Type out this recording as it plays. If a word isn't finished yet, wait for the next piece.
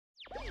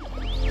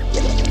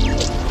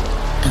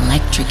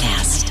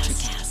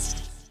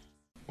Electrocast.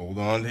 Hold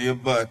on to your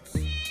butts.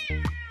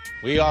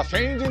 We are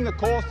changing the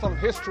course of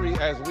history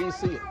as we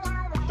see it.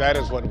 That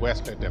is what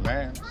Wesley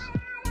demands.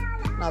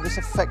 Now, this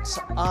affects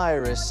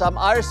Iris.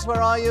 Iris,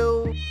 where are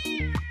you?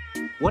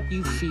 What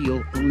you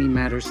feel only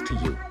matters to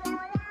you.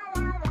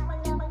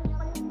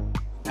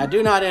 I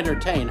do not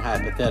entertain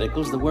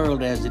hypotheticals. The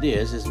world as it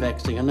is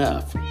vexing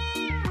enough.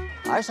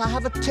 Iris, I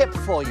have a tip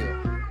for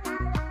you.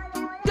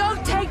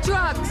 Don't take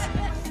drugs!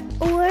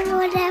 Or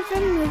Whatever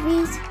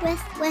Movies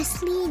with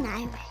Wesley and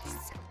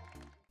Iris.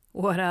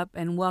 What up,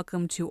 and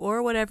welcome to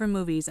Or Whatever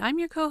Movies. I'm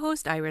your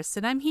co-host, Iris,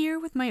 and I'm here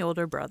with my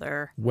older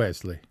brother,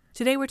 Wesley.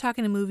 Today we're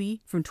talking a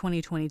movie from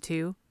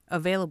 2022,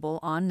 available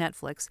on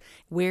Netflix,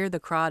 Where the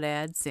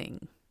Crawdads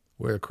Sing.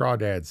 Where the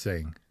Crawdads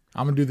Sing.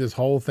 I'm going to do this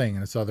whole thing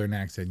in a southern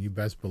accent, you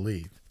best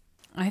believe.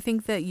 I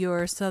think that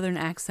your southern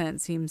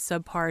accent seems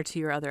subpar to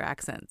your other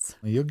accents.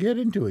 You'll get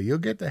into it. You'll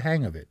get the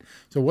hang of it.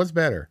 So what's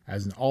better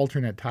as an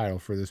alternate title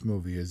for this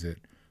movie? Is it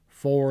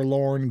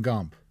Forlorn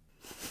Gump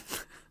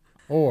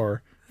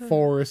or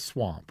Forest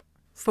Swamp?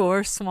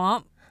 Forest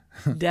Swamp?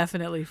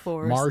 Definitely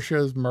Forest.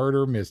 Marsha's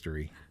Murder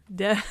Mystery.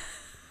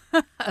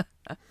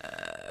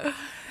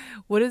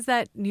 What is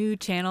that new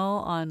channel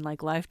on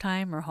like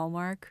Lifetime or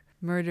Hallmark?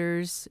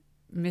 Murders,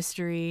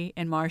 Mystery,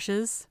 and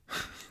Marsha's?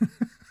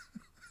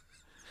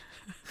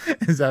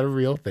 Is that a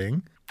real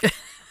thing?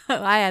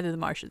 I added the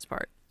Marsha's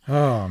part.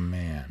 Oh,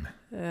 man.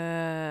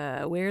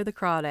 Where the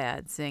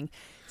Crawdads Sing.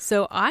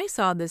 So I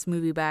saw this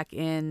movie back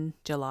in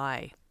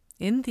July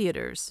in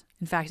theaters.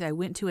 In fact, I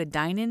went to a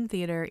dine-in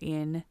theater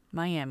in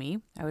Miami.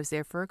 I was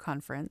there for a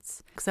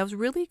conference because I was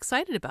really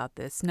excited about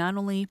this. Not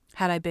only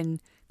had I been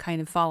kind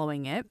of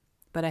following it,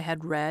 but I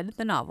had read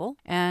the novel,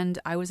 and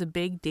I was a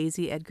big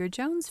Daisy Edgar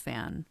Jones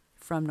fan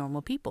from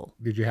Normal People.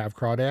 Did you have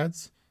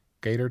crawdads?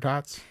 Gator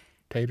tots?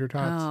 Tater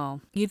tots? Oh,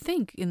 you'd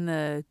think in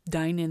the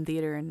dine-in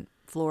theater in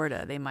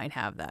Florida they might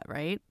have that,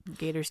 right?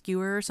 Gator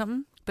skewer or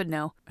something. But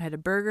no, I had a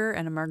burger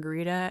and a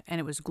margarita, and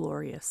it was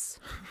glorious.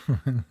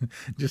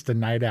 Just a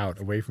night out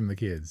away from the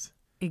kids.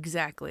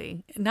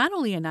 Exactly. Not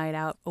only a night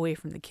out away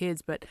from the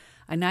kids, but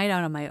a night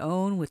out on my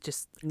own with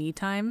just me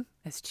time,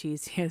 as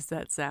cheesy as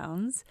that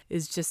sounds,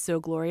 is just so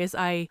glorious.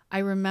 I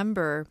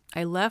remember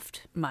I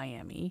left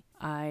Miami.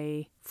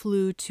 I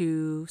flew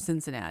to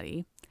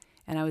Cincinnati,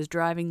 and I was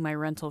driving my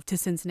rental to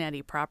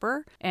Cincinnati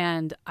proper,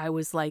 and I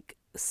was like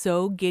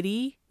so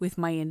giddy with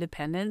my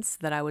independence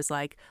that I was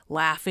like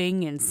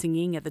laughing and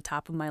singing at the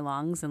top of my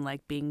lungs and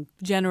like being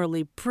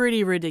generally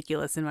pretty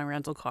ridiculous in my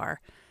rental car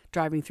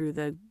driving through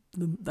the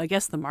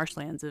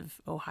marshlands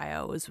of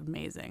Ohio. Was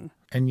amazing.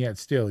 And yet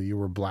still you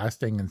were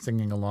blasting and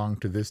singing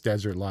along to This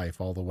Desert Life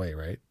all the way,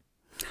 right?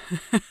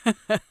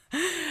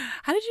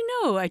 How did you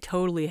know? I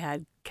totally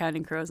had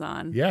Counting Crows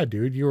on. Yeah,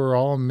 dude, you were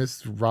all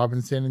Miss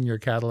Robinson in your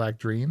Cadillac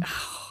Dream.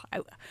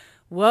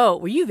 Whoa,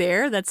 were you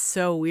there? That's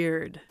so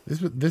weird.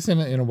 This in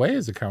a way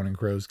is a Counting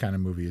Crows kind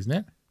of movie, isn't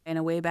it? In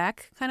a way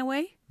back kind of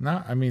way?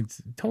 No, I mean,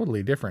 it's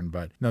totally different.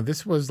 But no,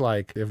 this was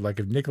like if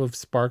Nicholas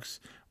Sparks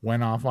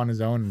went off on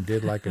his own and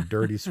did like a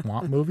dirty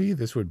swamp movie,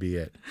 this would be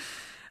it.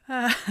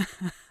 And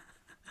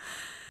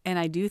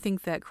I do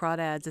think that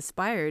Crawdads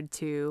aspired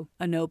to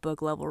a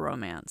Notebook level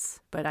romance,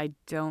 but I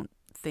don't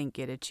think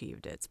it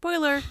achieved it.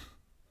 Spoiler.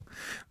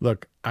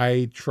 Look,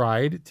 I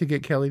tried to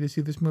get Kelly to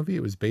see this movie.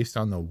 It was based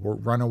on the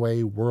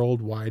runaway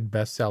worldwide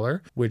bestseller,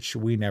 which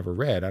we never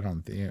read.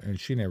 And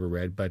she never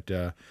read, but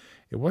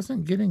it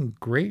wasn't getting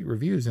great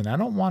reviews. And I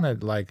don't want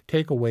to like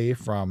take away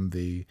from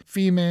the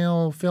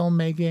female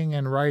filmmaking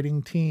and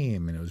writing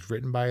team. And it was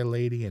written by a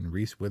lady, and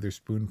Reese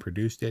Witherspoon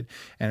produced it.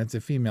 And it's a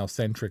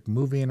female-centric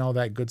movie and all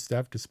that good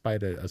stuff,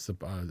 despite a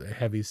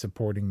heavy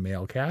supporting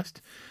male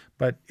cast.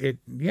 But it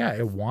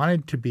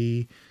wanted to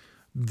be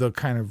the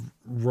kind of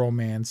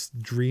romance,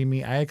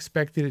 dreamy. I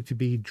expected it to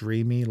be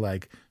dreamy,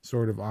 like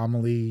sort of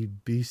Amelie,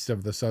 Beasts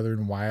of the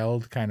Southern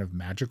Wild, kind of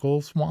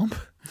magical swamp.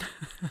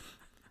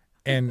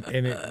 and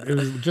it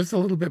was just a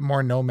little bit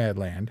more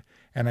Nomadland.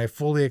 And I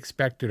fully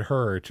expected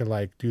her to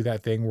like do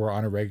that thing where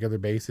on a regular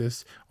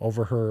basis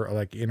over her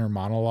like inner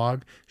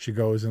monologue, she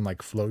goes and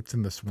like floats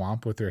in the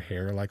swamp with her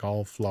hair like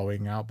all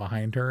flowing out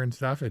behind her and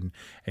stuff. And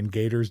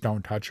gators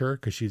don't touch her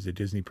because she's a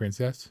Disney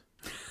princess.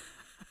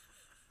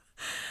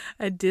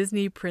 A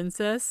Disney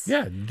princess?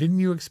 Yeah. Didn't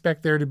you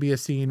expect there to be a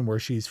scene where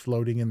she's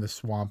floating in the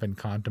swamp and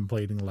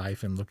contemplating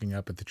life and looking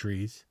up at the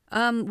trees?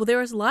 Well, there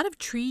was a lot of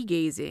tree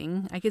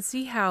gazing. I could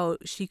see how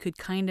she could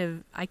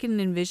I can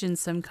envision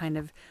some kind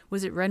of,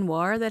 was it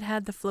Renoir that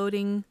had the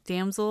floating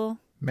damsel?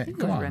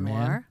 Come on,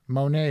 Renoir. Man.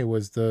 Monet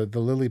was the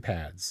lily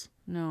pads.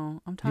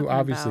 No, I'm talking about... You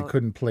obviously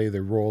couldn't play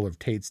the role of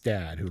Tate's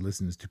dad who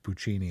listens to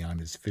Puccini on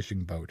his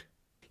fishing boat.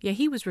 Yeah,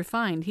 he was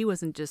refined. He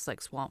wasn't just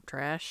like swamp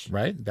trash.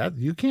 Right? That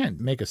you can't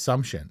make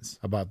assumptions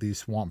about these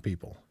swamp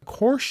people. Of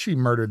course she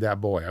murdered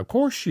that boy. Of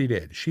course she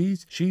did. She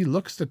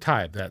looks the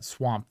type, that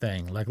swamp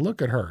thing. Like,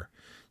 look at her.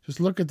 Just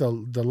look at the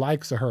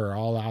likes of her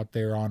all out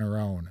there on her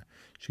own.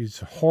 She's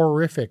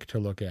horrific to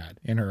look at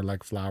in her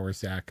like flower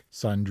sack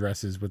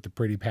sundresses with the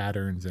pretty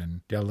patterns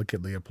and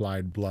delicately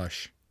applied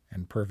blush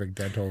and perfect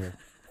dental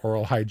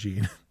oral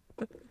hygiene.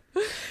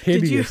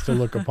 Hideous to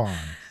look upon.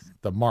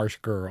 The marsh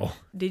girl.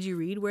 Did you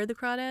read Where the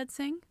Crawdads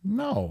Sing?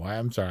 No,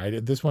 I'm sorry.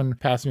 This one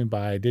passed me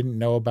by. I didn't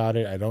know about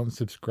it. I don't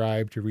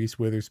subscribe to Reese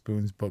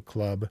Witherspoon's book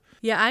club.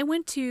 Yeah, I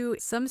went to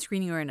some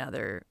screening or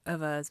another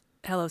of a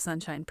Hello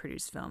Sunshine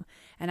produced film,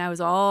 and I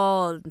was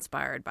all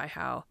inspired by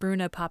how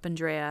Bruna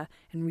Papandrea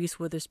and Reese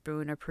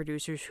Witherspoon are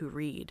producers who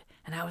read.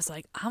 And I was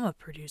like, I'm a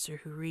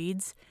producer who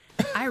reads.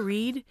 I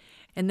read.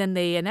 And then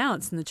they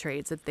announced in the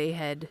trades that they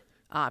had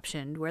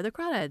optioned Where the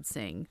Crawdads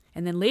Sing.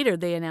 And then later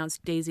they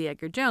announced Daisy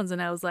Edgar Jones,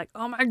 and I was like,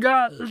 oh my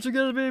God, this is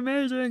going to be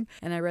amazing.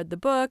 And I read the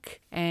book,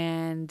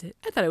 and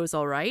I thought it was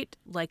all right,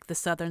 like the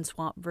Southern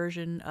Swamp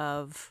version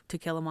of To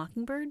Kill a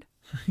Mockingbird.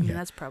 I mean,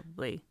 that's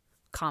probably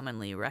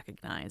commonly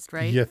recognized,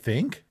 right? You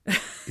think?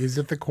 Is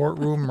it the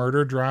courtroom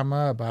murder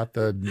drama about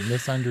the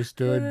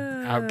misunderstood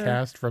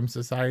outcast from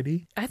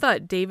society? I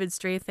thought David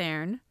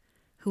Strathairn,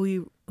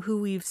 who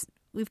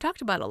we've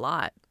talked about a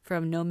lot,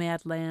 from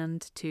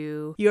Nomadland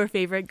to your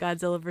favorite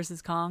Godzilla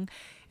vs. Kong.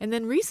 And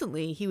then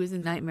recently he was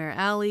in Nightmare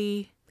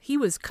Alley. He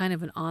was kind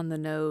of an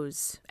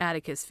on-the-nose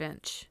Atticus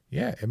Finch.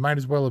 Yeah, it might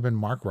as well have been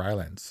Mark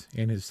Rylance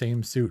in his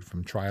same suit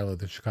from Trial of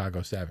the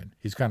Chicago 7.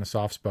 He's kind of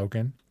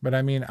soft-spoken. But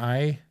I mean,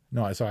 I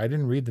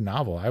didn't read the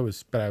novel. I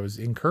was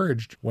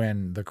encouraged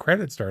when the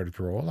credits started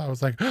to roll. I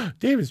was like, oh,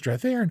 David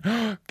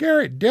Strathairn,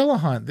 Garrett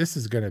Dillahunt, this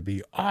is going to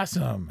be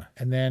awesome.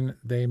 And then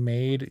they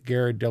made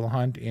Garrett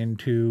Dillahunt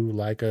into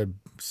like a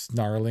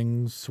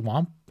snarling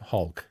swamp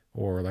Hulk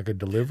or like a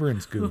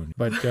deliverance goon.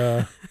 But,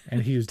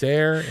 and he was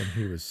there and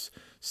he was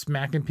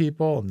smacking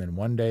people, and then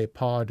one day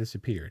Pa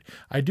disappeared.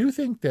 I do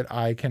think that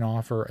I can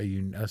offer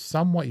a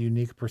somewhat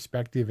unique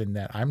perspective in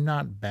that I'm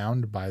not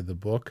bound by the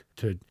book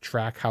to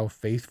track how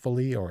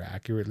faithfully or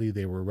accurately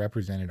they were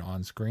represented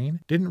on screen.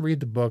 Didn't read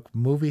the book.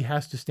 Movie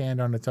has to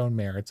stand on its own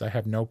merits. I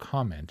have no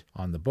comment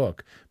on the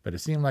book, but it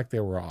seemed like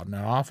there were an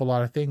awful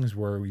lot of things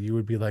where you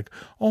would be like,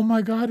 oh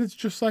my God, it's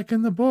just like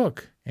in the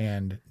book.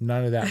 And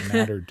none of that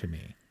mattered to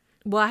me.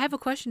 Well, I have a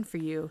question for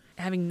you.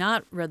 Having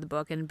not read the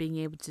book and being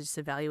able to just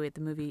evaluate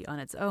the movie on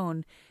its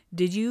own,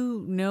 did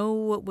you know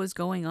what was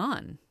going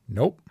on?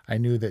 Nope. I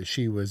knew that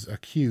she was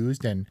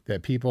accused and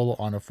that people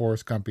on a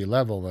Forrest Gumpy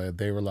level,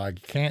 they were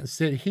like, you can't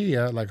sit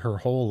here, like her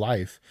whole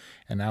life.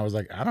 And I was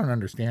like, I don't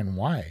understand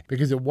why.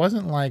 Because it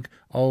wasn't like,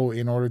 oh,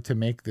 in order to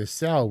make this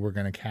sell, we're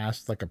going to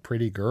cast like a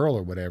pretty girl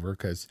or whatever.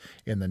 Because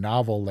in the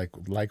novel,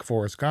 like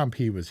Forrest Gump,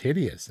 he was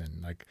hideous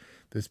and like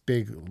this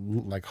big,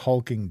 like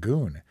hulking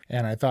goon.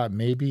 And I thought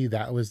maybe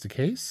that was the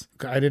case.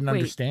 I didn't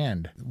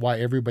understand why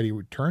everybody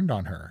turned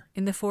on her.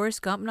 In the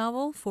Forrest Gump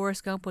novel,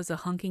 Forrest Gump was a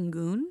hunking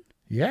goon?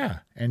 Yeah,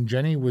 and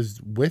Jenny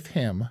was with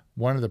him.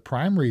 One of the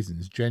prime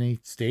reasons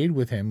Jenny stayed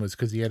with him was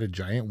because he had a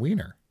giant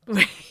wiener.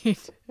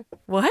 Wait,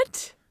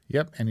 what?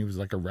 Yep, and he was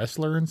like a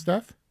wrestler and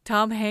stuff.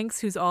 Tom Hanks,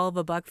 who's all of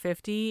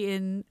 $150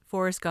 in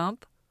Forrest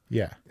Gump?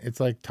 Yeah, it's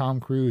like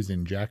Tom Cruise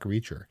in Jack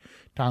Reacher.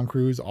 Tom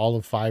Cruise, all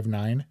of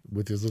 5'9",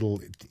 with his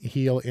little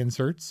heel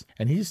inserts.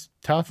 And he's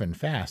tough and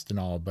fast and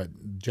all, but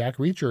Jack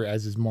Reacher,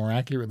 as is more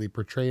accurately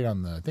portrayed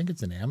on I think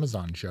it's an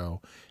Amazon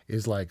show,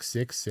 is like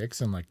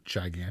 6'6" and like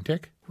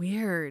gigantic.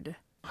 Weird.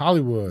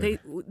 Hollywood.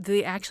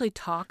 They actually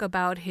talk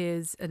about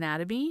his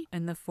anatomy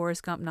in the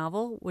Forrest Gump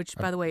novel, which,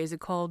 by the way, is it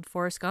called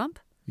Forrest Gump?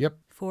 Yep.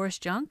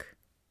 Forrest Junk?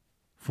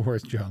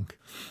 Forrest Junk.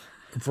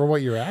 For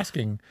what you're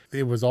asking,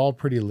 it was all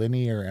pretty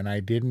linear, and I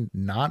didn't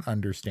not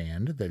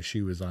understand that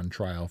she was on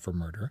trial for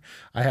murder.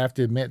 I have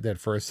to admit that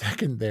for a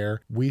second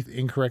there, we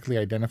incorrectly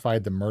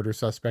identified the murder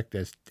suspect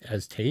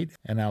as Tate,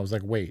 and I was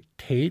like, wait,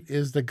 Tate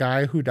is the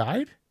guy who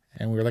died?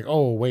 And we were like,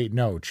 oh, wait,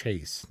 no,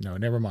 Chase. No,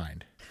 never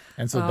mind.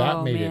 And so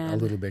that made it a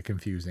little bit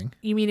confusing.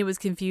 You mean it was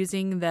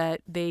confusing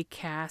that they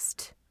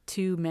cast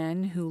two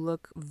men who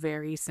look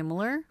very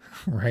similar?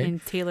 Right. In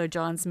Taylor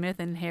John Smith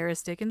and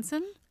Harris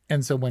Dickinson?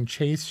 And so when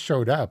Chase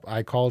showed up,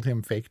 I called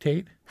him Fake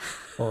Tate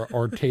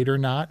or Tater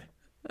Not.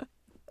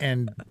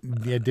 And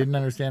I didn't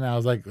understand. I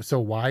was like, so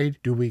why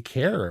do we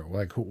care?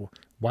 Like,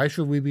 why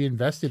should we be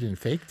invested in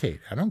Fake Tate?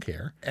 I don't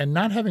care. And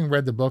not having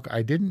read the book,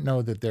 I didn't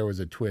know that there was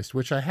a twist,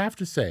 which I have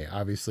to say,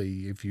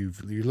 obviously, if you're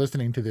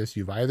listening to this,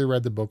 you've either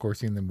read the book or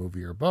seen the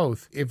movie or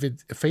both. If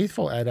it's a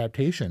faithful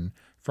adaptation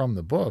from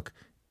the book,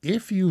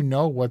 if you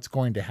know what's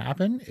going to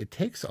happen, it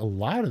takes a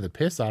lot of the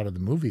piss out of the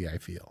movie, I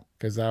feel.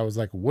 Because I was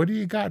like, what do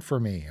you got for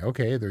me?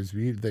 Okay,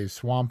 there's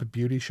swamp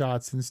beauty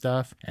shots and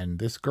stuff, and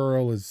this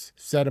girl is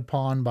set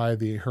upon by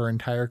her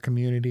entire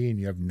community, and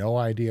you have no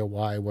idea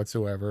why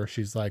whatsoever.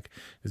 She's like,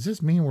 does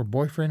this mean we're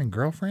boyfriend and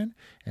girlfriend?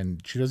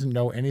 And she doesn't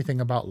know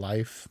anything about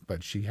life,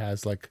 but she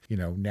has like,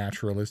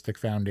 naturalistic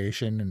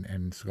foundation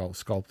and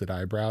sculpted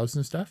eyebrows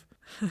and stuff.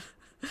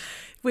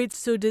 Wait,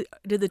 so did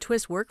the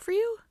twist work for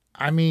you?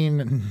 I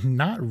mean,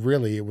 not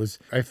really.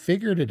 I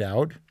figured it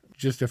out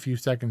just a few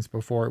seconds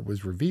before it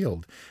was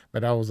revealed.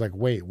 But I was like,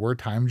 wait, we're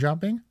time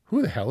jumping?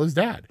 Who the hell is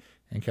that?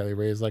 And Kelly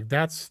Ray is like,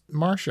 that's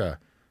Marsha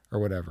or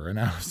whatever. And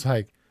I was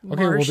like,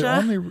 Okay, well,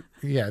 Marsha?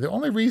 the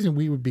only reason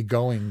we would be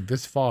going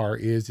this far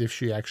is if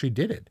she actually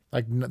did it.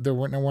 Like,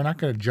 we're not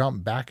going to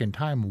jump back in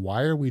time.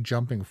 Why are we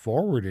jumping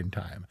forward in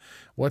time?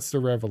 What's the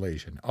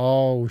revelation?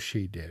 Oh,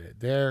 she did it.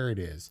 There it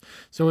is.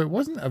 So it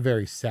wasn't a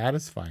very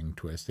satisfying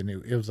twist, and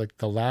it was like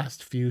the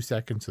last few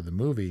seconds of the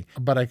movie.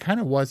 But I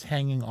kind of was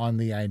hanging on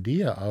the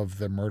idea of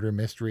the murder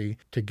mystery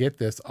to get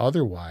this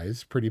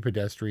otherwise pretty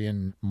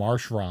pedestrian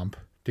marsh romp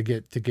to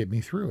get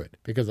me through it,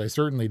 because I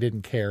certainly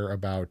didn't care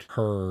about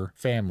her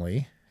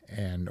family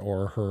and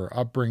or her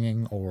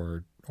upbringing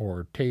or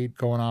Tate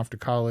going off to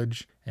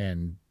college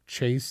and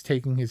Chase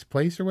taking his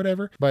place or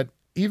whatever. But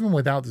even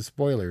without the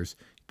spoilers,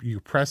 you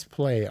press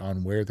play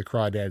on Where the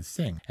Crawdads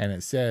Sing, and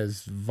it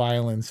says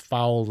violence,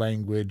 foul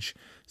language,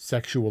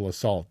 sexual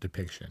assault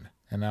depiction.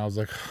 And I was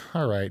like,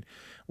 all right,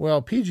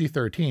 well,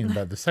 PG-13,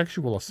 but the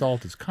sexual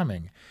assault is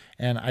coming.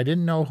 And I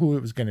didn't know who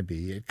it was going to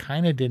be. It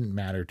kind of didn't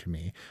matter to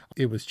me.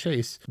 It was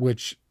Chase,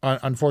 which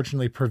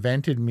unfortunately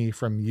prevented me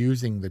from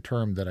using the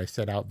term that I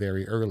set out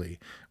very early,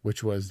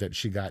 which was that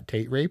she got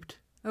Tate raped.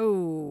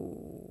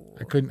 Oh.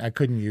 I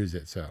couldn't use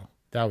it, so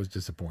that was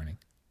disappointing.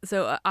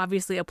 So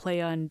obviously a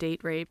play on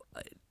date rape.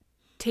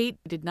 Tate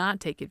did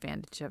not take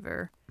advantage of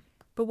her.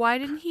 But why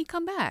didn't he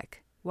come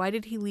back? Why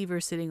did he leave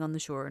her sitting on the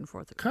shore in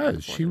Fourth?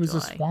 Because she was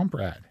a swamp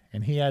rat,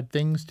 and he had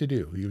things to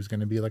do. He was going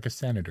to be like a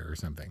senator or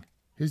something.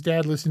 His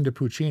dad listened to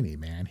Puccini,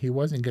 man. He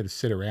wasn't going to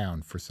sit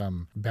around for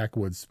some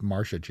backwoods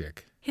Marsha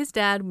chick. His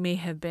dad may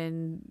have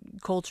been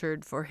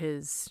cultured for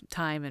his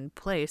time and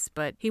place,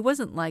 but he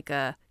wasn't like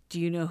a, do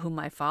you know who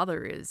my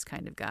father is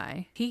kind of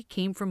guy. He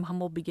came from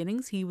humble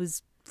beginnings. He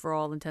was, for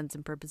all intents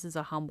and purposes,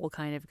 a humble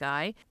kind of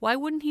guy. Why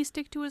wouldn't he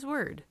stick to his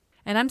word?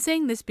 And I'm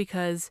saying this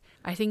because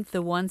I think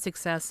the one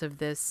success of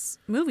this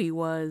movie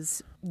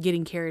was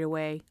getting carried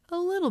away a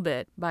little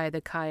bit by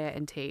the Kaya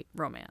and Tate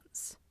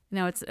romance.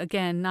 Now, it's,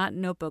 again, not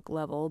Notebook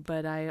level,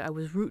 but I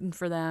was rooting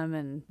for them,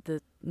 and the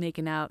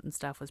making out and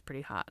stuff was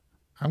pretty hot.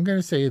 I'm going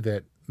to say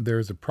that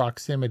there's a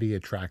proximity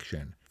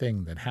attraction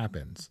thing that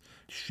happens.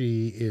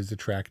 She is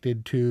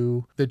attracted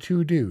to the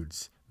two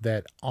dudes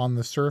that on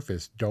the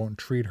surface don't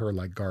treat her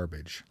like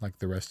garbage, like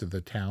the rest of the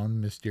town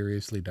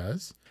mysteriously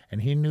does.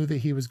 And he knew that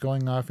he was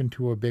going off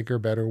into a bigger,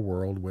 better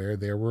world where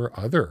there were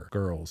other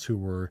girls who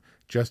were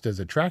just as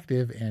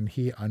attractive, and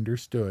he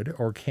understood,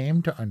 or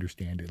came to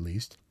understand at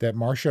least, that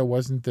Marsha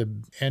wasn't the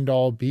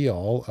end-all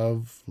be-all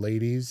of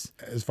ladies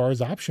as far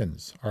as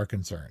options are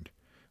concerned,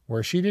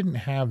 where she didn't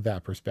have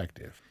that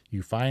perspective.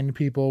 You find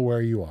people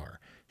where you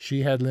are.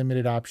 She had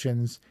limited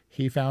options.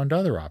 He found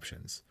other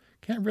options.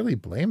 Can't really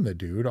blame the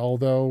dude,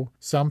 although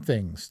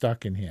something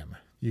stuck in him.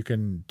 You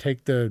can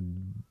take the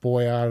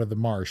boy out of the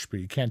marsh,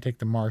 but you can't take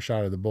the marsh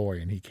out of the boy,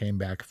 and he came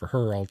back for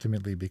her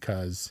ultimately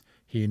because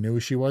he knew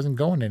she wasn't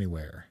going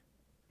anywhere.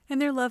 And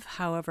their love,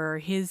 however,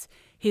 his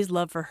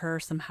love for her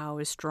somehow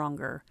is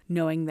stronger,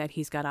 knowing that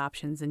he's got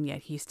options and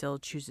yet he still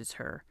chooses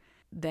her.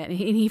 And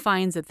he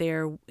finds that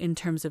they're, in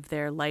terms of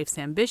their life's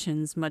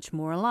ambitions, much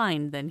more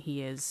aligned than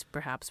he is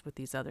perhaps with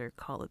these other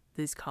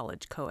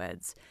college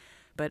co-eds.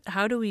 But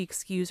how do we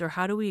excuse or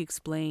how do we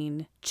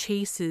explain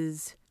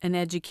Chase's an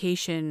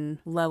education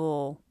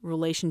level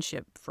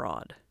relationship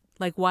fraud?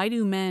 Like, why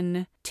do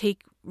men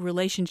take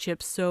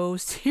relationships so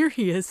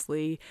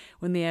seriously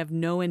when they have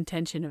no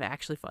intention of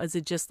actually? Is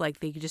it just like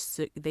they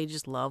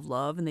just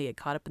love and they get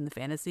caught up in the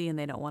fantasy and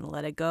they don't want to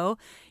let it go,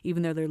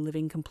 even though they're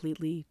living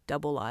completely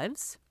double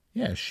lives?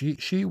 Yeah,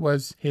 she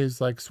was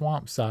his like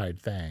swamp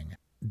side thing.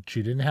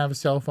 She didn't have a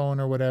cell phone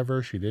or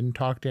whatever. She didn't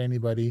talk to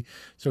anybody.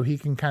 So he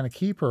can kind of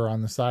keep her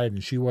on the side,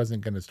 and she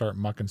wasn't going to start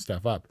mucking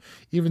stuff up.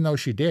 Even though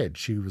she did.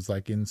 She was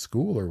like in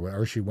school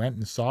or she went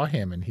and saw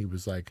him, and he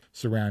was like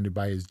surrounded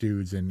by his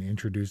dudes and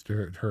introduced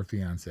her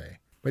fiance.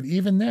 But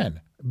even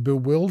then,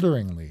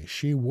 bewilderingly,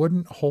 she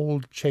wouldn't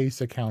hold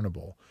Chase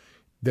accountable.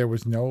 There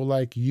was no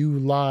like, you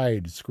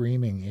lied,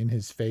 screaming in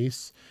his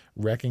face,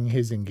 wrecking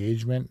his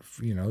engagement,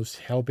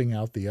 helping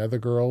out the other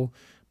girl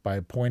by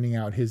pointing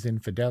out his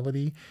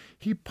infidelity.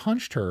 He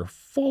punched her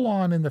full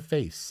on in the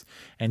face,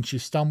 and she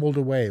stumbled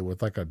away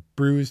with like a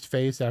bruised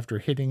face after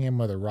hitting him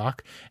with a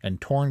rock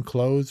and torn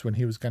clothes when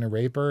he was going to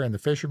rape her. And the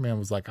fisherman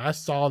was like, I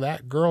saw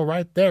that girl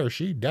right there.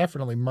 She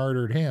definitely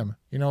murdered him.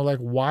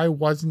 Why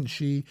wouldn't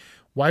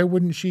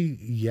she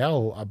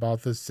yell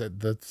about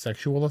the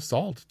sexual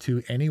assault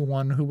to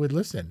anyone who would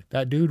listen?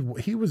 That dude,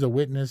 he was a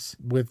witness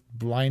with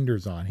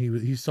blinders on.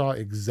 He saw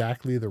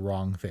exactly the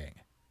wrong thing.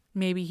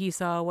 Maybe he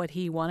saw what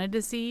he wanted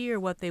to see or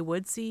what they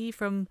would see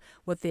from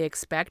what they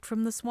expect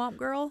from the swamp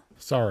girl.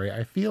 Sorry,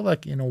 I feel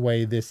like in a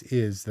way this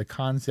is the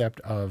concept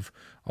of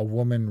a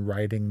woman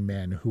writing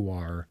men who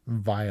are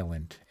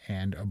violent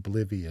and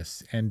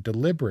oblivious and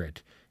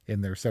deliberate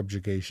in their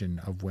subjugation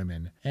of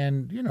women.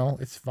 And,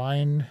 it's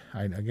fine.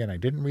 I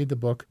didn't read the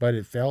book, but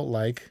it felt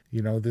like,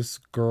 this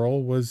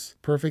girl was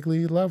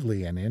perfectly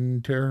lovely and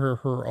into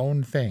her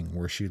own thing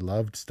where she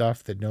loved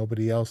stuff that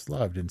nobody else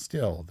loved. And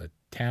still, the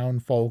town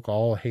folk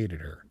all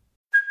hated her.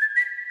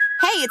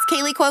 Hey, it's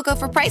Kaylee Cuoco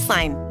for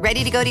Priceline.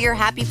 Ready to go to your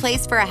happy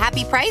place for a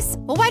happy price?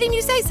 Well, why didn't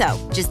you say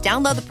so? Just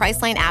download the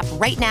Priceline app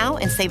right now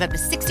and save up to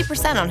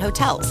 60% on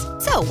hotels.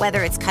 So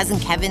whether it's Cousin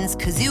Kevin's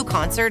Kazoo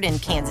Concert in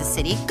Kansas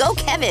City, go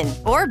Kevin,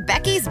 or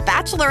Becky's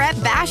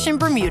Bachelorette Bash in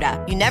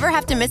Bermuda, you never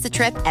have to miss a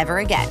trip ever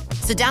again.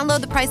 So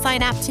download the Priceline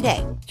app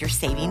today. Your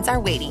savings are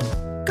waiting.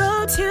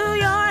 Go to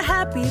your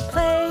happy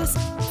place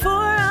for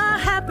a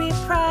happy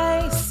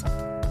price.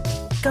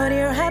 Go to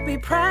your happy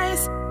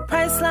price,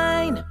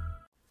 Priceline.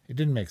 It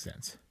didn't make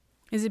sense.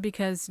 Is it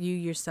because you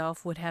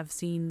yourself would have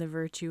seen the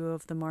virtue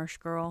of the Marsh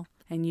girl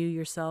and you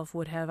yourself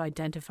would have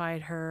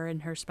identified her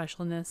and her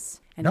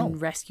specialness and No.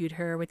 rescued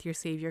her with your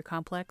savior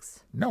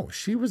complex? No,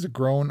 she was a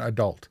grown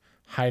adult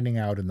hiding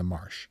out in the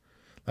marsh.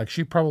 Like,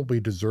 she probably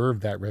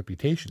deserved that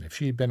reputation. If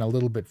she had been a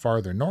little bit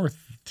farther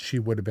north, she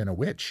would have been a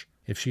witch.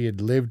 If she had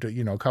lived,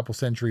 a couple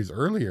centuries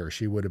earlier,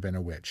 she would have been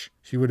a witch.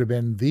 She would have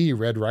been the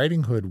Red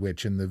Riding Hood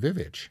witch in the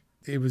Vivitch.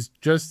 It was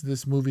just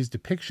this movie's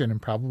depiction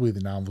and probably the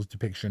novel's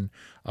depiction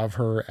of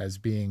her as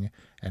being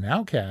an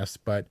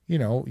outcast. But,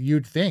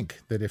 you'd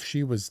think that if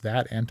she was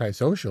that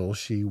antisocial,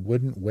 she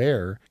wouldn't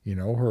wear,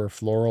 her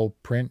floral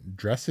print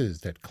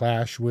dresses that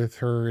clash with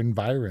her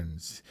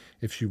environs.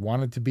 If she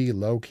wanted to be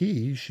low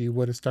key, she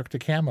would have stuck to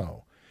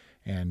camo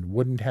and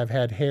wouldn't have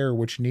had hair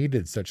which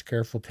needed such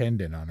careful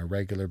tending on a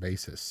regular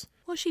basis.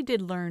 Well, she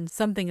did learn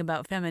something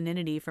about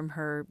femininity from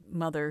her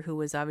mother, who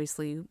was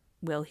obviously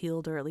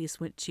well-heeled, or at least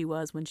what she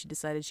was when she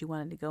decided she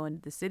wanted to go into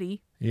the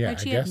city. Yeah, like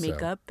she I had guess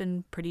makeup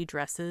and pretty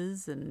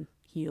dresses and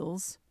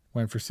heels.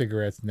 Went for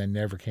cigarettes and then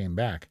never came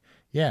back.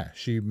 Yeah,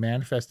 she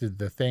manifested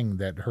the thing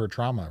that her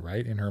trauma,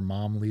 right? In her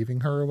mom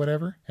leaving her or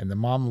whatever. And the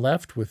mom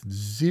left with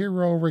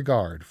zero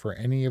regard for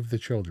any of the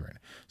children.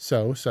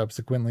 So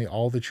subsequently,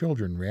 all the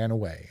children ran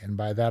away. And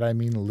by that, I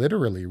mean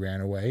literally ran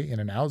away in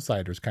an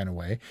outsider's kind of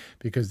way,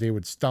 because they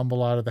would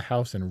stumble out of the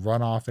house and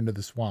run off into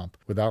the swamp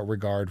without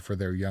regard for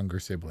their younger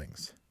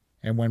siblings.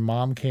 And when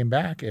mom came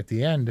back at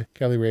the end,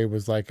 Kelly Ray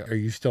was like, "Are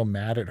you still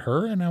mad at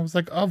her?" And I was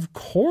like, "Of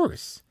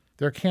course.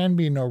 There can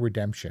be no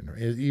redemption,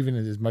 even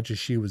as much as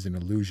she was an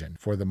illusion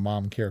for the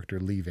mom character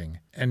leaving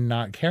and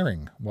not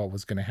caring what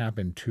was going to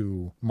happen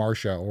to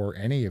Marcia or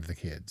any of the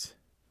kids."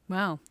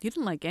 Wow, you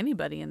didn't like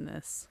anybody in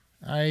this.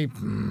 I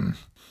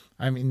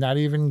mean, not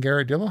even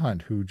Garrett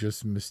Dillahunt, who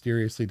just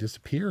mysteriously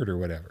disappeared or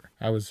whatever.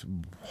 I was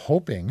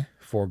hoping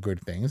for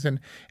good things.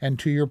 And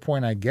to your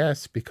point, I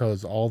guess,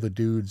 because all the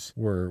dudes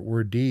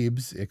were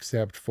Deebs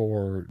except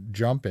for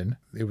Jumpin',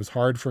 it was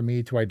hard for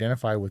me to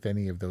identify with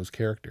any of those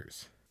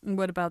characters.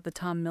 What about the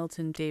Tom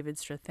Milton, David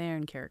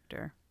Strathairn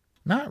character?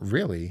 Not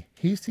really.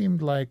 He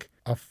seemed like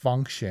a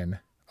function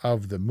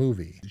of the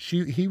movie.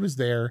 He was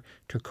there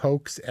to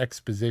coax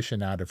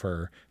exposition out of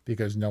her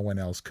because no one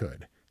else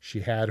could.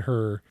 She had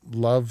her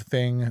love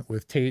thing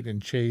with Tate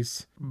and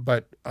Chase,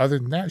 but other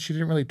than that, she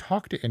didn't really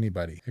talk to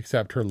anybody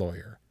except her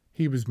lawyer.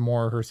 He was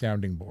more her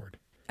sounding board.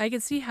 I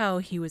could see how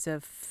he was a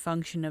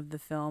function of the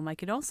film. I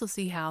could also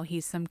see how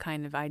he's some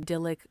kind of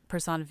idyllic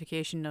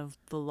personification of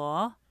the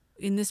law.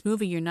 In this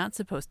movie, you're not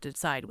supposed to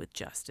side with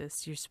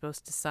justice. You're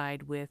supposed to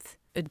side with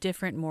a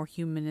different, more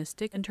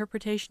humanistic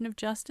interpretation of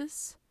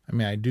justice. I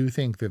mean, I do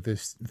think that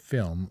this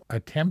film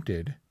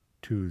attempted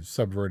to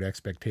subvert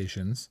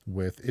expectations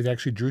it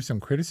actually drew some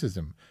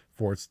criticism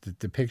for its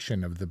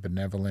depiction of the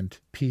benevolent,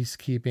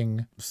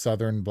 peacekeeping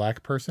Southern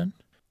black person.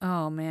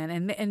 Oh,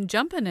 man. And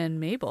Jumpin' and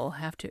Mabel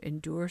have to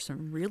endure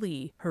some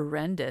really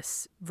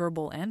horrendous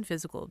verbal and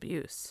physical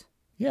abuse.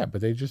 Yeah,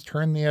 but they just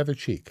turn the other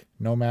cheek,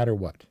 no matter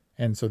what.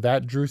 And so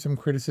that drew some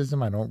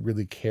criticism. I don't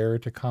really care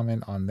to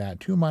comment on that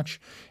too much,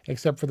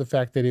 except for the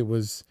fact that it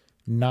was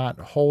not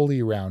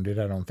wholly rounded.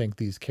 I don't think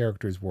these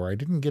characters were. I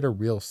didn't get a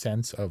real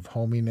sense of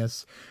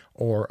hominess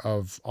or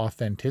of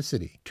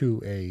authenticity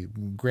to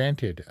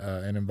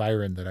an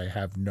environment that I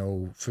have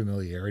no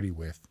familiarity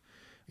with.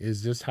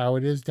 Is this how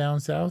it is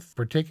down south,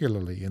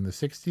 particularly in the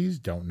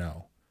 60s? Don't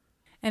know.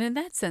 And in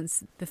that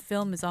sense, the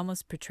film is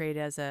almost portrayed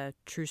as a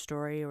true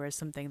story or as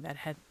something that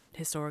had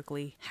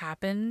historically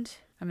happened.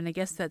 I mean, I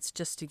guess that's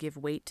just to give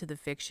weight to the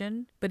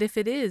fiction. But if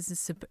it is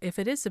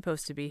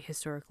supposed to be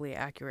historically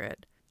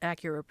accurate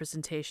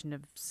representation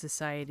of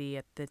society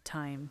at the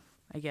time,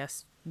 I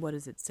guess, what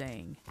is it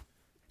saying?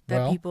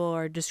 That people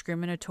are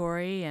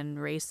discriminatory and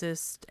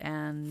racist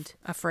and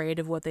afraid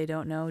of what they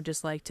don't know,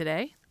 just like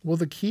today? Well,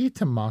 the key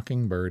to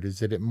Mockingbird is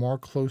that it more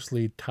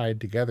closely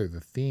tied together the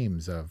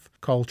themes of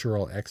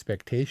cultural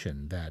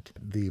expectation, that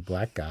the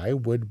black guy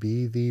would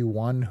be the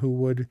one who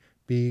would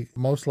be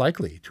most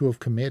likely to have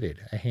committed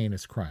a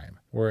heinous crime.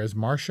 Whereas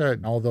Marcia,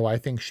 although I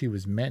think she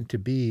was meant to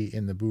be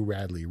in the Boo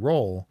Radley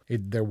role,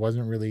 there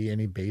wasn't really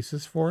any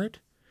basis for it.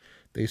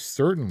 They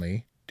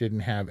certainly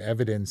didn't have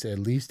evidence, at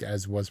least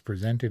as was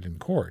presented in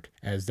court.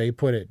 As they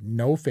put it,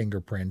 no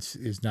fingerprints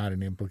is not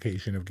an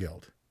implication of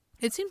guilt.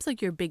 It seems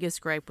like your biggest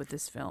gripe with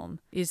this film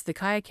is the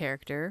Kaya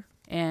character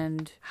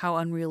and how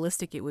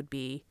unrealistic it would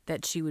be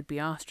that she would be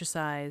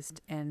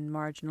ostracized and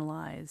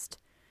marginalized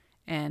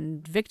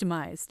and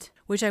victimized,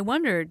 which I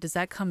wonder, does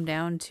that come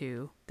down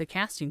to the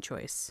casting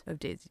choice of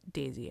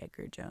Daisy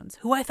Edgar Jones,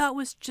 who I thought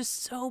was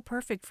just so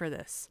perfect for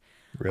this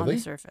on the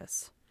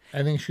surface.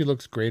 I think she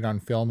looks great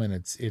on film, and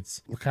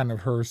it's kind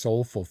of her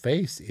soulful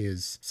face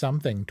is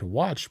something to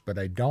watch, but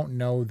I don't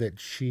know that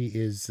she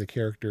is the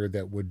character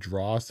that would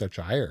draw such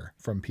ire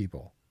from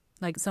people.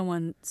 Like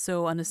someone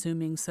so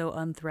unassuming, so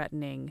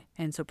unthreatening,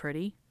 and so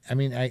pretty. I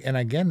mean,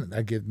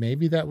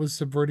 maybe that was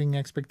subverting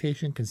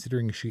expectation,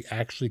 considering she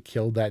actually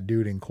killed that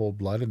dude in cold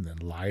blood and then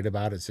lied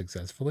about it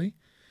successfully.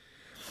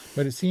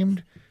 But it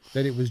seemed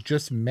that it was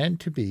just meant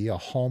to be a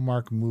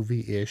Hallmark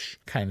movie-ish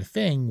kind of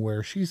thing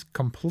where she's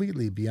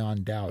completely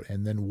beyond doubt.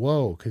 And then,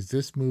 whoa, because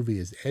this movie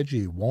is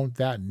edgy, won't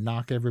that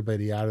knock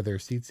everybody out of their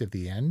seats at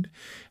the end?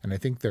 And I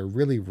think they're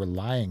really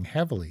relying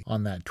heavily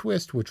on that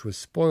twist, which was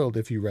spoiled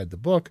if you read the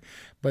book.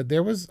 But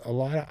there was a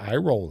lot of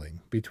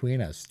eye-rolling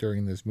between us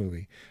during this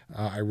movie.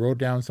 I wrote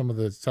down some of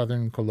the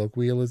Southern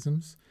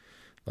colloquialisms.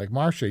 Like,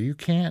 Marcia, you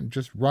can't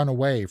just run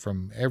away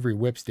from every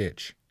whip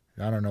stitch.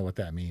 I don't know what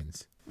that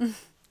means.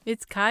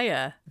 It's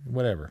Kaya.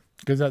 Whatever.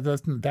 Because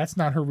that's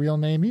not her real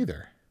name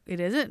either. It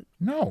isn't?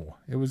 No.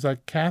 It was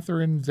like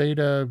Catherine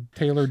Zeta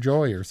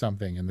Taylor-Joy or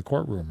something in the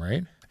courtroom,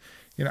 right?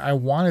 You know, I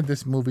wanted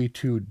this movie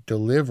to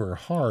deliver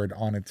hard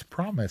on its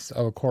promise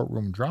of a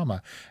courtroom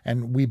drama.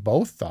 And we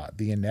both thought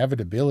the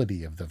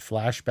inevitability of the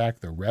flashback,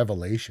 the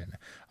revelation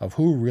of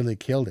who really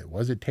killed it.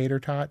 Was it Tater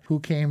Tot? Who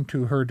came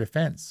to her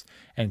defense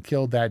and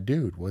killed that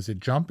dude? Was it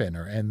Jumpin'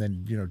 and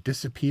then,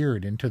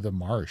 disappeared into the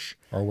marsh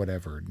or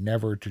whatever,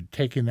 never to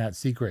taking that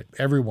secret,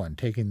 everyone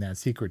taking that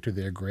secret to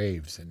their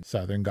graves and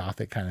Southern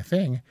Gothic kind of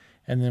thing.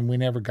 And then we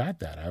never got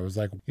that. I was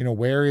like,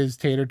 where is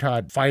Tater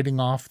Tot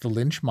fighting off the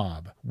lynch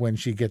mob when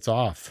she gets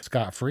off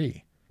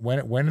scot-free?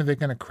 When are they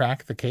going to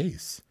crack the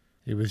case?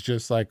 It was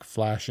just like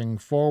flashing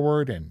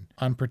forward and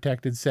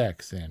unprotected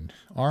sex. And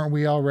aren't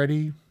we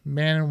already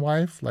man and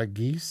wife like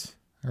geese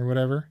or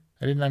whatever?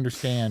 I didn't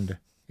understand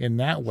in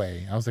that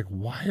way. I was like,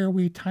 why are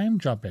we time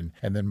jumping?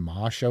 And then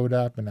Ma showed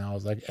up and I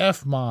was like,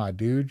 F Ma,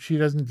 dude. She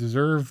doesn't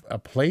deserve a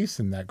place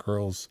in that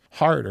girl's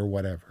heart or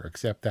whatever,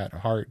 except that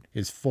heart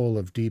is full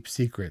of deep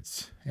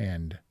secrets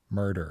and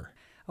murder.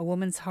 A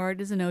woman's heart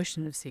is an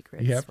ocean of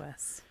secrets, yep.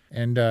 Wes.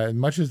 And as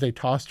much as they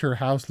tossed her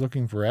house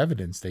looking for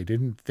evidence, they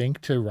didn't think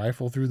to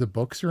rifle through the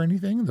books or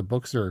anything. The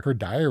books are her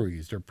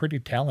diaries. They're pretty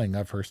telling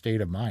of her state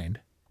of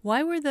mind.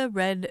 Why were the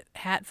red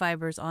hat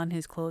fibers on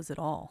his clothes at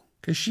all?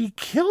 Because she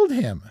killed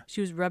him.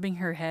 She was rubbing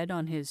her head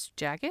on his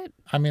jacket?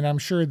 I mean, I'm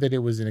sure that it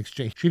was an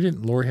exchange. She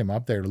didn't lure him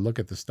up there to look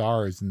at the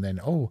stars and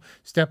then,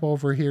 step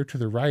over here to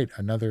the right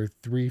another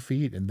 3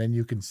 feet and then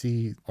you can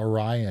see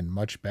Orion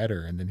much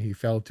better. And then he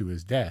fell to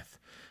his death.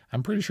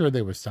 I'm pretty sure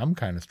there was some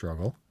kind of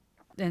struggle.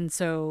 And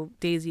so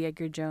Daisy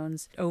Edgar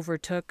Jones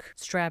overtook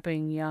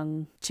strapping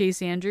young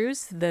Chase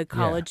Andrews, the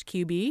college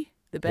QB,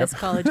 the best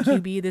college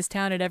QB this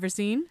town had ever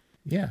seen.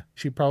 Yeah,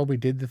 she probably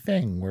did the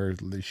thing where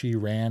she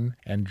ran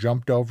and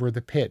jumped over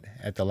the pit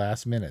at the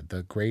last minute,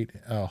 the great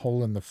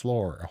hole in the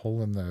floor, a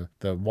hole in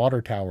the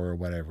water tower or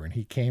whatever. And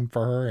he came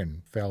for her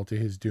and fell to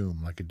his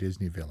doom like a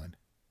Disney villain.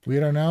 We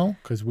don't know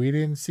because we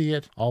didn't see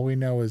it. All we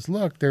know is,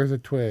 look, there's a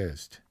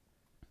twist.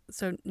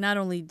 So not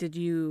only did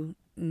you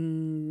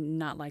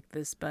not like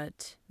this,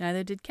 but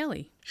neither did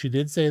Kelly. She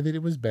did say that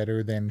it was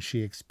better than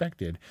she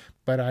expected,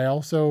 but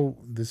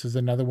this is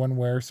another one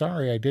where,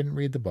 sorry, I didn't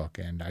read the book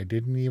and I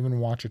didn't even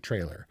watch a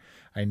trailer.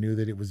 I knew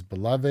that it was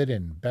beloved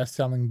and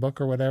best-selling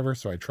book or whatever,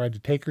 so I tried to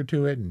take her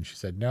to it and she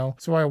said no,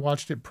 so I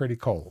watched it pretty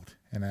cold.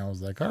 And I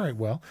was like, all right,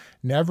 well,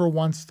 never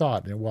once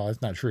thought, well,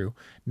 it's not true,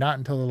 not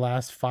until the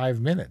last 5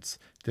 minutes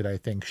did I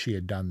think she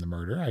had done the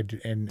murder.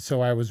 And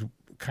so I was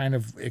kind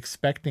of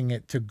expecting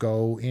it to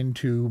go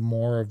into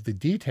more of the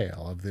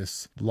detail of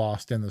this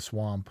lost in the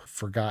swamp,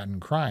 forgotten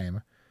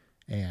crime.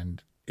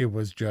 And it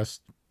was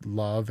just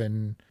love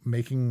and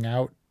making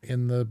out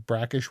in the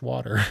brackish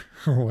water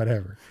or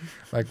whatever.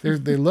 Like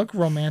they look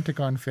romantic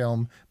on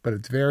film, but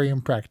it's very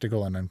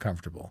impractical and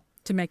uncomfortable.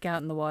 To make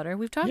out in the water.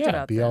 We've talked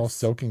about this. Yeah, be all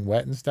soaking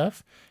wet and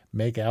stuff.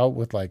 Make out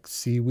with like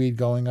seaweed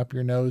going up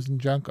your nose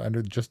and junk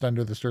just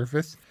under the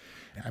surface.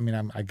 I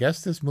mean, I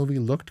guess this movie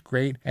looked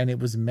great and it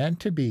was meant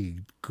to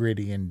be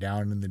gritty and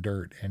down in the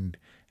dirt and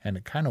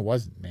it kind of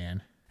wasn't,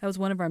 man. That was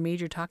one of our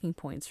major talking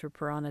points for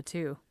Piranha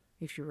 2,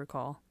 if you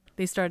recall.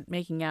 They started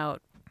making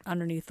out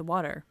underneath the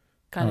water,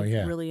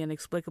 really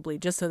inexplicably,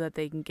 just so that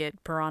they can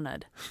get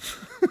piranha'd.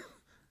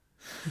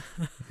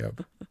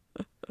 Yep.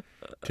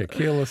 To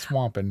kill a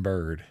swampin'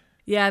 bird.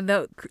 Yeah,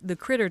 the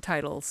critter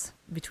titles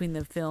between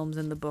the films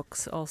and the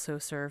books also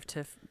serve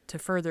to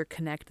further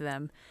connect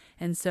them.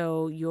 And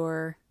so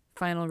your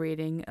final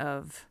rating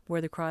of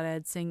Where the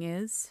Crawdads Sing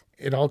is?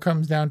 It all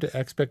comes down to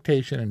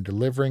expectation and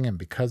delivering, and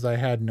because I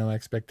had no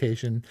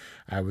expectation,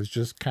 I was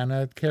just kind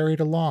of carried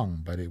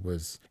along. But it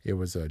was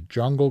a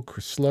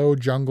slow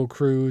jungle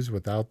cruise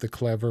without the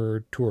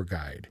clever tour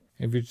guide.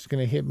 If you're just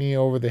going to hit me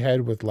over the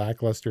head with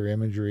lackluster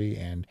imagery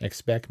and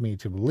expect me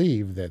to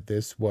believe that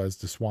this was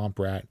the swamp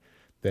rat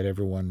that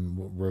everyone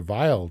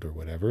reviled or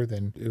whatever,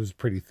 then it was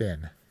pretty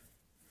thin.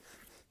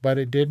 but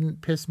it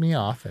didn't piss me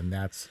off, and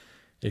that's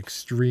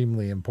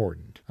extremely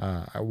important.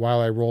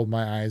 While I rolled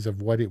my eyes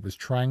of what it was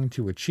trying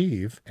to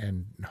achieve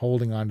and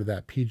holding on to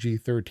that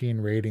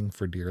PG-13 rating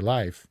for dear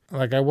life,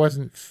 like, I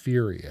wasn't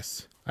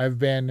furious. I've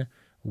been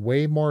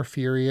way more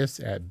furious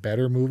at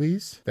better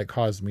movies that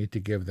caused me to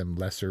give them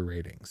lesser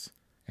ratings.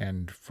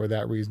 And for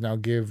that reason, I'll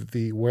give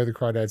the Where the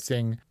Crawdads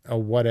Sing a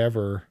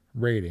whatever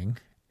rating.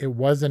 It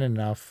wasn't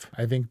enough,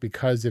 I think,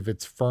 because of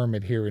its firm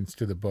adherence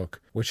to the book,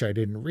 which I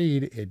didn't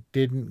read. It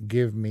didn't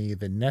give me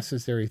the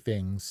necessary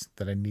things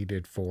that I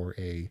needed for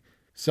a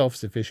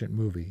self-sufficient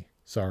movie.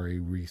 Sorry,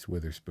 Reese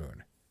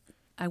Witherspoon.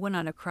 I went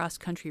on a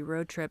cross-country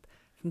road trip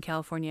from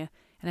California,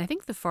 and I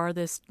think the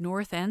farthest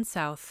north and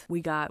south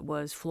we got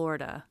was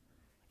Florida.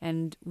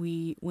 And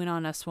we went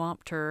on a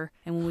swamp tour,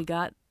 and when we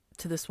got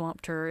to the swamp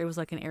tour, it was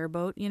like an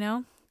airboat, you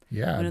know?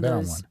 Yeah, one I've of been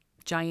on those one.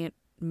 Giant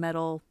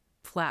metal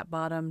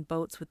flat-bottomed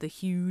boats with the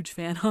huge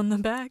fan on the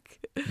back.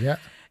 Yeah.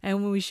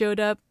 And when we showed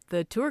up,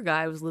 the tour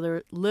guy was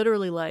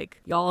literally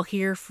like, "Y'all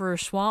here for a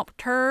swamp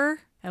tour?"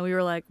 And we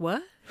were like,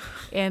 "What?"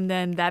 And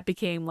then that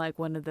became like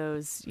one of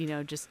those, you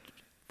know, just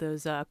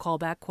those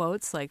callback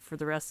quotes, like for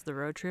the rest of the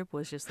road trip,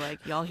 was just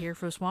like, "Y'all here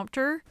for a swamp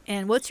tour?"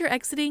 And what's your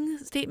exiting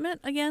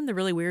statement again? The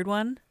really weird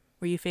one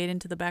where you fade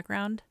into the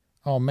background?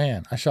 Oh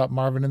man, I shot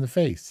Marvin in the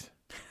face.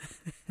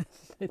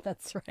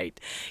 That's right.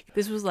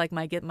 This was like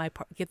my get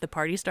the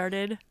party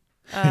started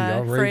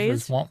Y'all ready phrase. for a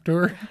swamp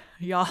tour?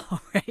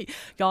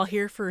 Y'all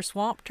here for a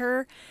swamp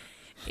tour?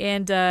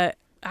 And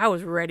I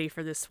was ready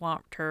for this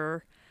swamp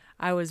tour.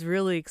 I was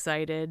really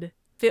excited.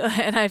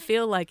 And I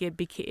feel like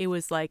it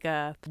was like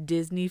a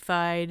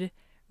Disney-fied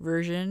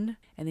version,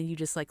 and then you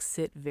just like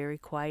sit very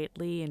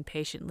quietly and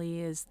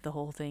patiently as the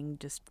whole thing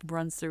just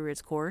runs through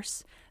its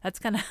course. That's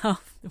kind of how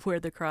Where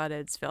the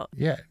Crawdads felt.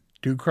 Yeah.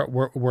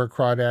 Where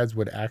Crawdads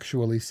would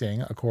actually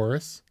sing a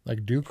chorus?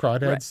 Like, do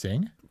Crawdads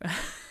sing?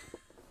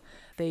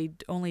 They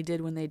only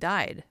did when they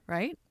died,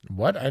 right?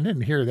 What? I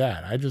didn't hear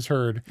that. I just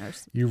heard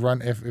you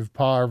run, if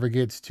Paul ever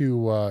gets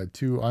too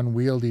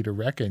unwieldy to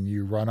reckon,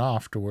 you run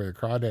off to Where the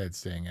Crawdads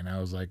sing. And I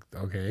was like,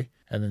 okay.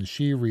 And then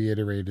she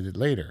reiterated it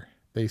later.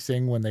 They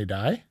sing when they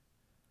die?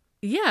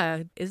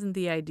 Yeah. Isn't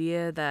the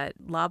idea that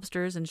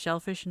lobsters and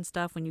shellfish and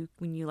stuff, when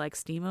you like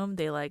steam them,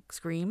 they like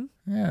scream?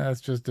 Yeah,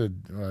 that's just a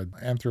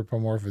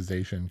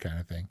anthropomorphization kind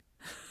of thing.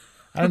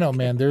 I don't know,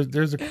 man.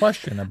 There's a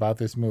question about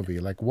this movie.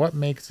 Like, what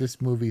makes this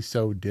movie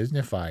so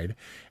Disney-fied?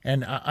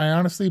 And I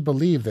honestly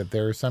believe that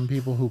there are some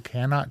people who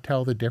cannot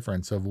tell the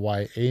difference of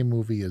why a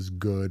movie is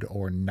good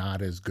or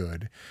not as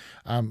good.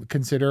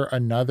 Consider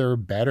another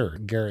better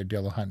Garrett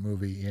Dillahunt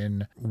movie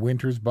in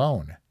Winter's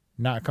Bone.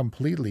 Not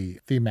completely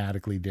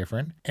thematically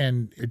different.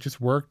 And it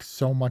just worked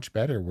so much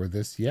better, where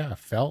this,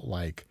 felt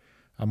like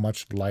a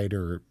much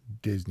lighter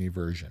Disney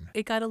version.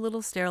 It got a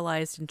little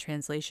sterilized in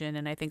translation,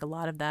 and I think a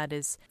lot of that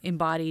is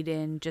embodied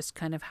in just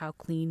kind of how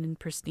clean and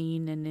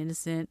pristine and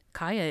innocent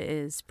Kaya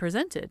is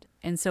presented.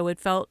 And so it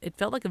felt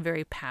like a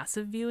very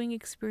passive viewing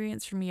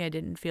experience for me. I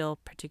didn't feel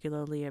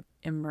particularly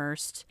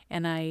immersed,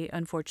 and I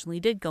unfortunately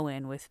did go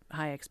in with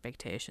high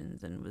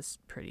expectations and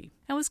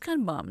I was kind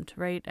of bummed,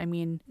 right? I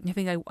mean, I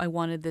think I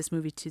wanted this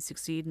movie to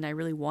succeed, and I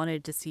really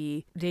wanted to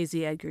see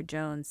Daisy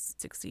Edgar-Jones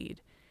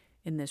succeed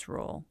in this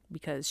role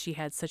because she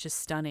had such a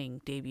stunning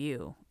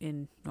debut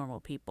in Normal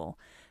People.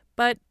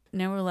 But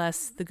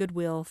nevertheless, the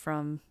goodwill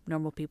from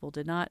Normal People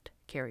did not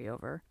carry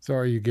over. So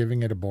are you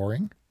giving it a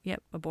boring?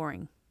 Yep, a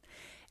boring.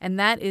 And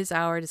that is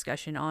our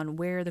discussion on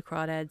Where the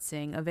Crawdads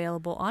Sing,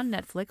 available on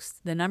Netflix,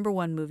 the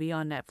 #1 movie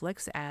on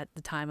Netflix at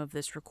the time of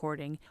this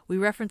recording. We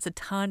reference a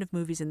ton of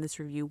movies in this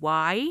review.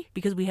 Why?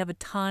 Because we have a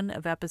ton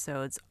of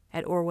episodes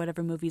at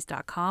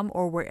orwhatevermovies.com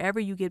or wherever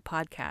you get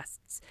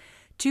podcasts.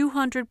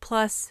 200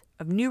 plus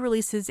of new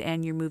releases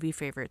and your movie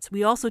favorites.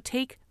 We also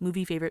take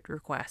movie favorite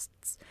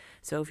requests.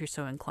 So if you're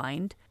so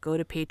inclined, go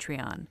to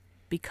Patreon,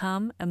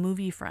 become a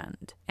movie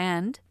friend,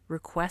 and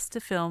request a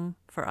film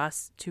for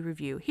us to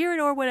review. Here at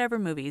Or Whatever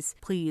Movies,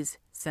 please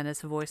send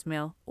us a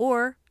voicemail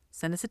or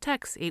send us a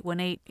text,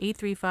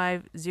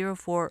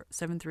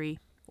 818-835-0473,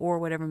 or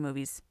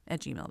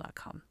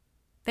whatevermovies@gmail.com.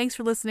 Thanks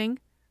for listening,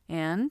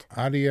 and...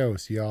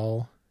 Adios,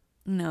 y'all.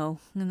 No.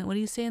 And then what do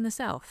you say in the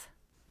South?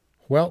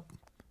 Well,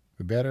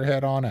 we better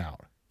head on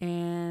out.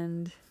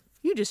 And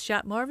you just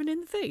shot Marvin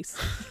in the face.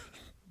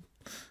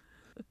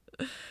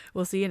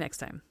 We'll see you next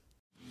time.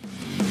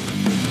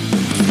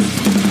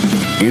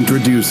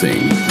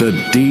 Introducing the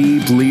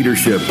Deep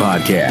Leadership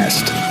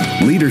Podcast.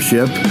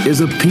 Leadership is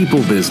a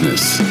people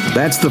business.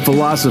 That's the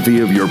philosophy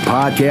of your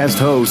podcast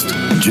host,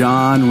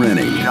 John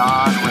Rennie.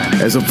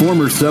 As a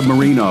former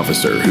submarine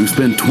officer who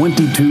spent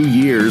 22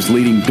 years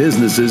leading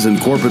businesses in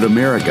corporate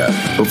America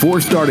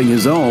before starting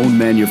his own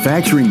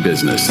manufacturing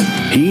business,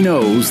 he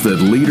knows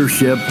that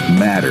leadership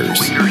matters.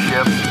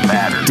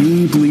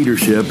 Deep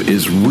Leadership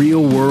is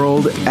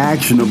real-world,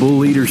 actionable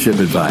leadership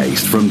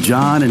advice from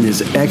John and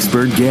his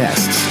expert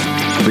guests.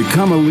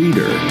 Become a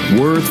leader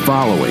worth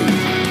following.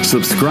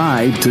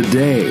 Subscribe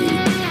today.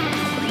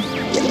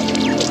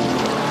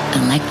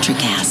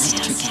 Electricast.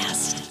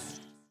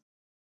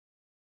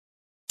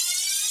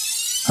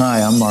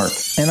 Hi, I'm Mark.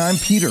 And I'm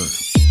Peter.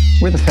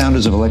 We're the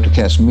founders of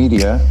Electrocast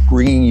Media,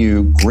 bringing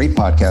you great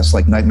podcasts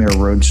like Nightmare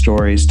Road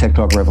Stories, Tech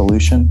Talk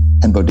Revolution,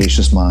 and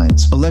Bodacious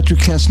Minds.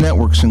 Electrocast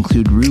networks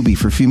include Ruby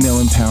for female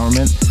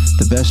empowerment,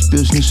 the Best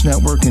Business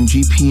Network, and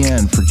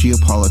GPN for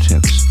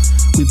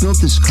geopolitics. We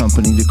built this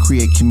company to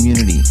create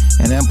community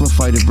and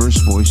amplify diverse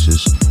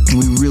voices, and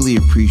we really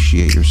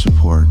appreciate your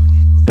support.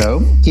 So,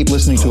 keep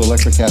listening to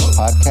Electrocast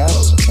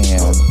podcasts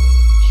and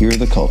hear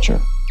the culture.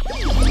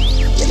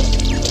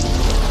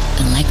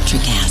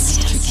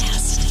 Electrocast.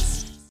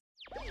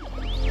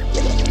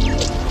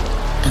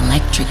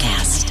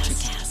 Electrocast.